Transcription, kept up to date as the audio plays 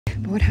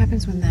work. But what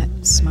happens when that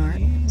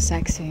smart,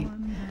 sexy,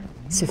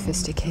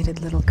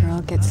 sophisticated little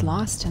girl gets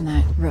lost in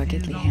that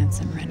ruggedly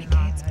handsome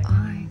renegade's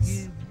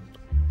eyes?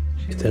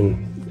 Then,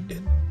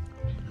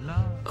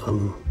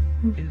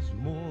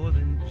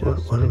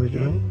 what are we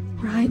doing?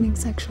 We're heightening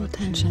sexual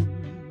tension.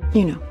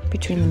 You know,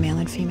 between the male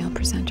and female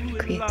presenter to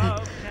create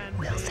that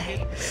will they,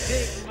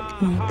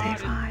 won't they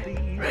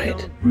vibe.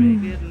 Right.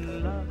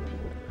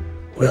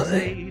 Will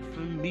they?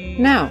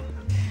 Now,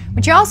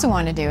 what you also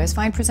want to do is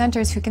find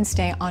presenters who can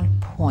stay on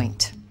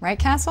point. Right,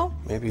 Castle?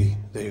 Maybe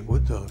they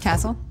would, though.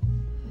 Castle?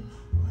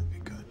 Might be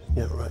good.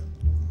 Yeah, right.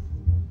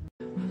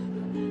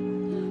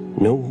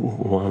 No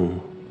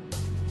one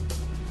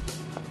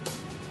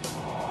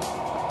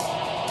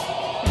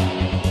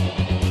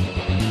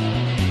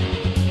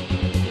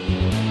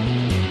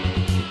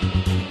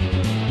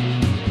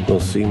will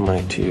see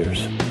my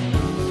tears.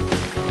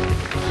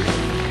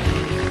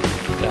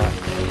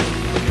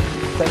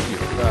 Thank you.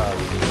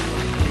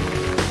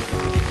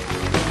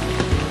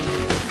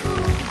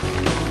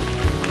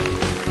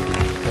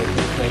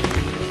 Thank you.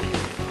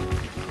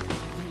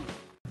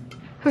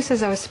 Who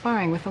says I was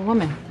sparring with a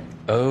woman?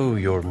 Oh,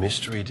 your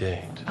mystery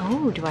date.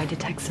 Oh, do I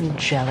detect some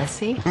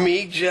jealousy?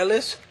 Me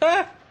jealous?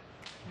 Ha!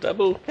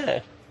 Double.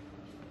 Ha.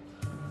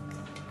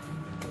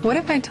 What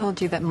if I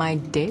told you that my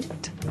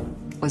date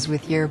was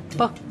with your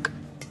book?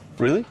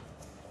 Really?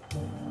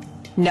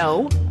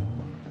 No.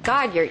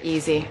 God, you're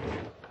easy.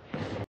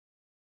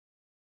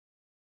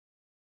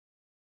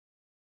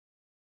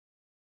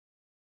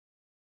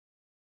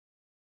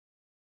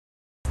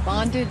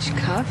 Bondage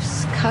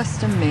cuffs,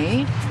 custom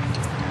made.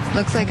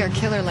 Looks like our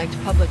killer liked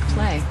public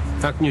play.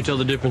 How can you tell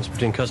the difference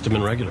between custom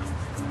and regular?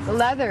 The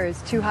leather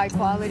is too high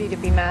quality to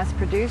be mass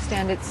produced,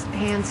 and it's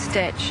hand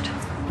stitched.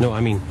 No,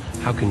 I mean,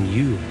 how can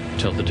you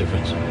tell the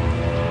difference?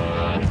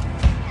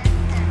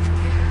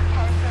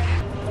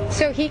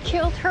 So he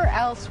killed her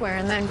elsewhere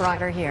and then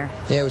brought her here.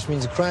 Yeah, which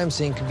means a crime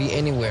scene could be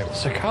anywhere.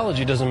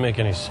 Psychology doesn't make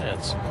any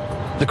sense.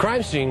 The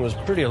crime scene was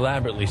pretty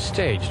elaborately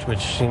staged, which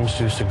seems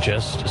to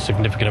suggest a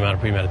significant amount of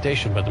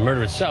premeditation, but the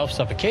murder itself,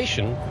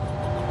 suffocation,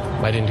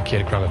 might indicate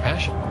a crime of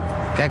passion.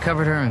 Guy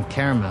covered her in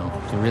caramel.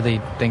 Do you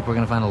really think we're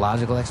gonna find a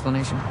logical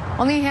explanation?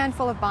 Only a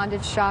handful of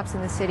bondage shops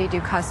in the city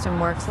do custom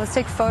work, so let's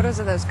take photos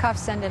of those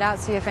cuffs, send it out,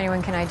 see if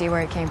anyone can ID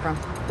where it came from.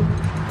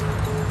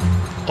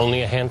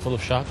 Only a handful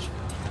of shops?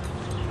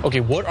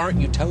 Okay, what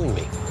aren't you telling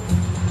me?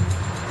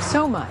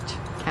 So much,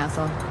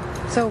 Castle.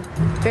 So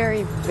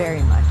very,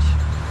 very much.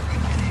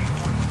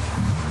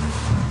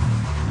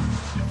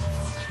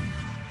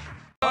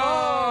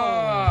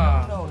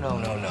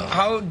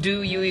 How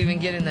do you even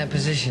get in that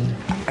position?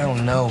 I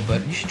don't know,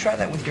 but you should try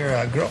that with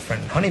your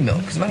girlfriend, Honey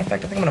Milk. As a matter of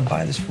fact, I think I'm gonna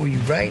buy this for you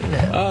right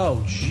now.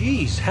 Oh,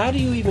 jeez, how do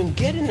you even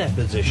get in that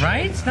position?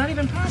 Right? It's not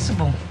even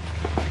possible.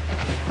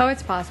 Oh,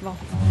 it's possible.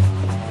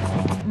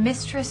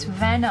 Mistress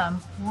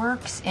Venom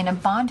works in a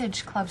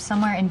bondage club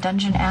somewhere in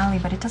Dungeon Alley,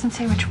 but it doesn't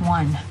say which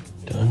one.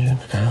 Dungeon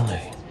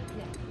Alley.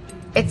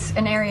 It's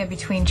an area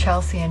between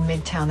Chelsea and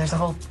Midtown. There's a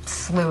whole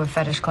slew of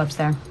fetish clubs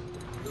there.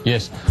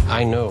 Yes,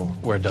 I know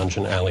where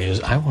Dungeon Alley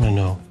is. I want to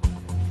know,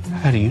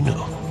 how do you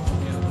know?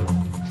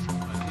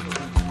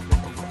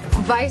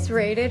 Vice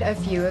raided a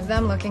few of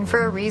them, looking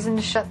for a reason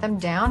to shut them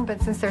down,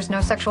 but since there's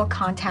no sexual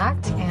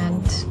contact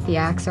and the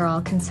acts are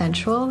all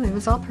consensual, it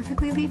was all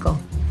perfectly legal.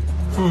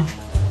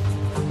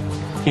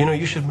 You know,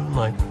 you should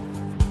moonlight.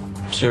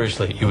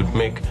 Seriously, you would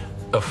make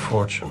a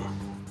fortune.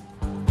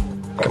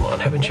 Come on,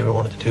 haven't you ever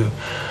wanted to do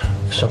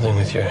something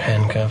with your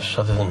handcuffs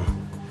other than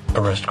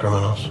arrest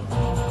criminals?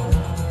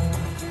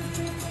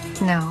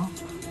 No.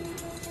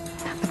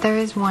 But there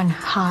is one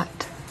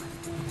hot,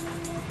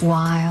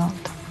 wild,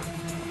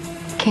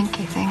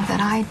 kinky thing that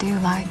I do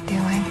like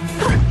doing.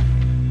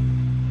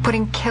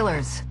 Putting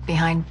killers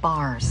behind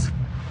bars.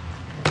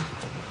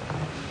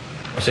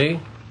 See?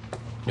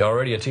 You're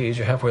already a tease.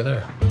 You're halfway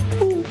there.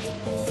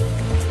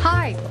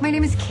 Hi, my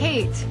name is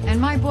Kate,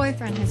 and my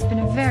boyfriend has been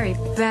a very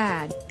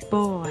bad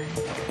boy.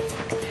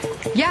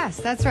 Yes,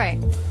 that's right.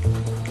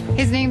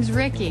 His name's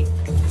Ricky.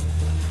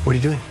 What are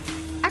you doing?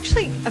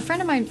 Actually, a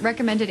friend of mine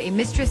recommended a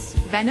Mistress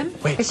Venom.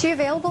 Wait. Is she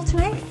available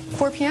tonight?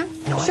 4 p.m.?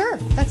 You know what? Sure,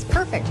 that's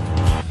perfect.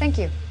 Thank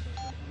you.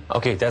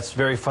 Okay, that's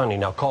very funny.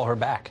 Now call her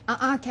back.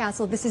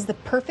 Castle, this is the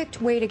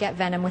perfect way to get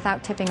Venom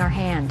without tipping our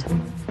hand.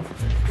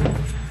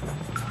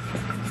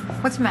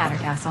 What's the matter,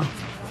 Castle?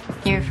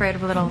 You afraid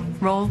of a little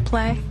role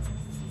play?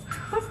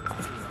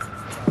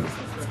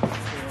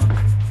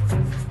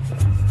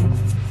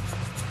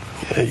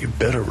 Yeah, you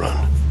better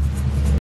run.